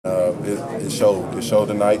It showed. It showed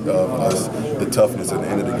tonight of us the toughness at the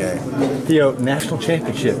end of the game. Theo, national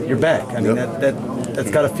championship, you're back. I mean, that's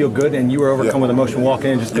got to feel good, and you were overcome with emotion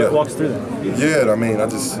walking in. Just walk us through that. Yeah, I mean, I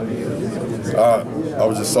was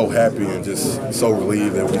just so happy and just so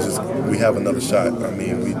relieved that we have another shot. I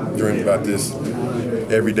mean, we dreamed about this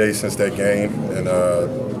every day since that game, and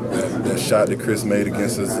that shot that Chris made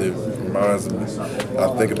against us, it reminds me.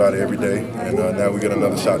 I think about it every day, and now we get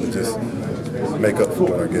another shot to just make up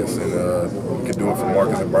for it, I guess, and we can do it for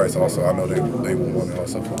Marcus and Bryce also. I know they will want it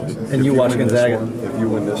also for us. And you watch Gonzaga. If you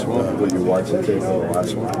win this one, will you watch the tape of the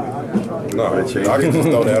last one? No, I can just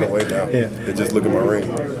throw that away now and just look at my ring.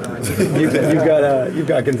 You've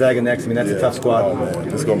got Gonzaga next. I mean, that's a tough squad. Oh man,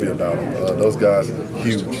 it's gonna be a battle. Those guys,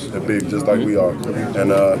 huge, they're big, just like we are,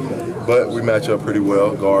 and but we match up pretty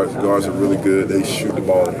well. Guards are really good. They shoot the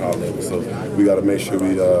ball at a high level, so we got to make sure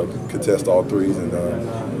we contest all threes and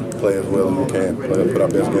play as well as we can. Put our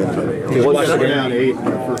best game together. You were down 8 in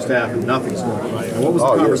the first half and nothing's going right. What was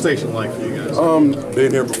the conversation like for you guys?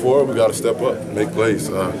 Being here before, we got to step up, make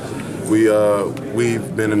plays. We've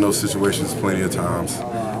been in those situations plenty of times.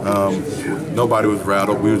 Nobody was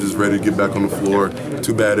rattled. We were just ready to get back on the floor.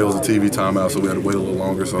 Too bad it was a TV timeout, so we had to wait a little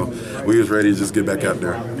longer. So we was ready to just get back out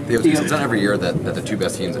there. It's not every year that the two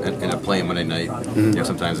best teams end up playing Monday night. You know,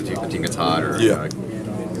 sometimes the team gets hot. Or do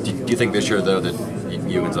you think this year though that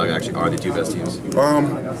you and Gonzaga actually are the two best teams?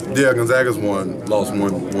 Yeah, Gonzaga's lost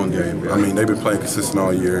one game. I mean, they've been playing consistent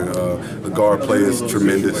all year. The guard play is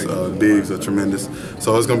tremendous. Bigs are tremendous.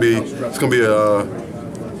 So it's gonna be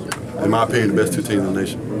in my opinion, the best two teams in the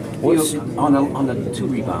nation. On the two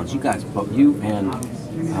rebounds, you guys, you and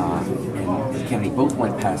Kennedy both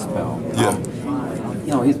went past Bell. Yeah. You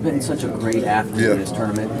know, he's been such a great athlete in this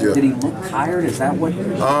tournament. Yeah. Did he look tired? Is that what?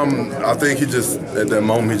 I think he just, at that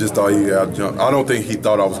moment, he just thought he got jumped. I don't think he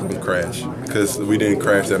thought I was going to crash because we didn't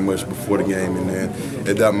crash that much before the game. And then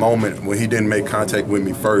at that moment, when he didn't make contact with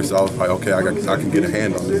me first, I was like, okay, I can get a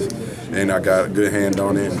hand on this. And I got a good hand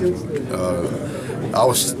on it.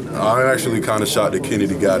 I actually kind of shocked that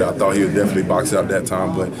Kennedy got it. I thought he would definitely box out that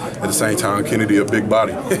time, but at the same time, Kennedy a big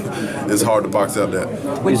body. It's hard to box out that.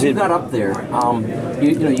 When you got up there,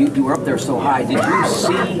 you were up there so high. Did you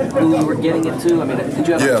see who you were getting it to? I mean, did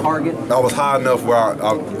you have a target? I was high enough where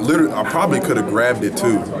I probably could have grabbed it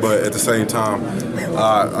too, but at the same time,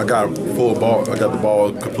 I got a full ball. I got the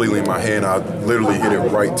ball completely in my hand. I literally hit it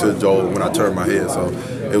right to Joel when I turned my head, so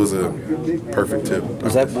it was a perfect tip.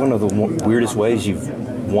 Was that one of the weirdest ways you've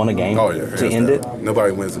won a game to end it?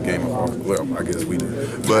 Nobody wins a game of hockey. Well, I guess we do,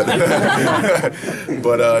 but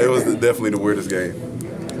it was definitely the weirdest game.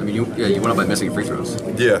 I mean, you went up by missing free throws.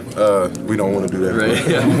 Yeah, we don't want to do that. Right.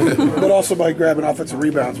 Yeah. But also by grabbing offensive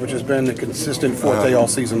rebounds, which has been a consistent forte all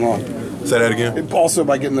season long. Say that again? Also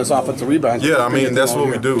by getting this offensive rebounds. Yeah, I mean, that's what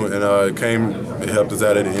we do. And it helped us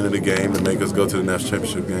out at the end of the game to make us go to the national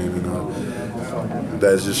championship game. And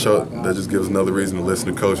that just gives another reason to listen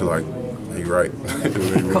to Coach like, he's right.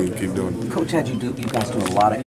 We really keep doing it. Coach had you guys do a lot of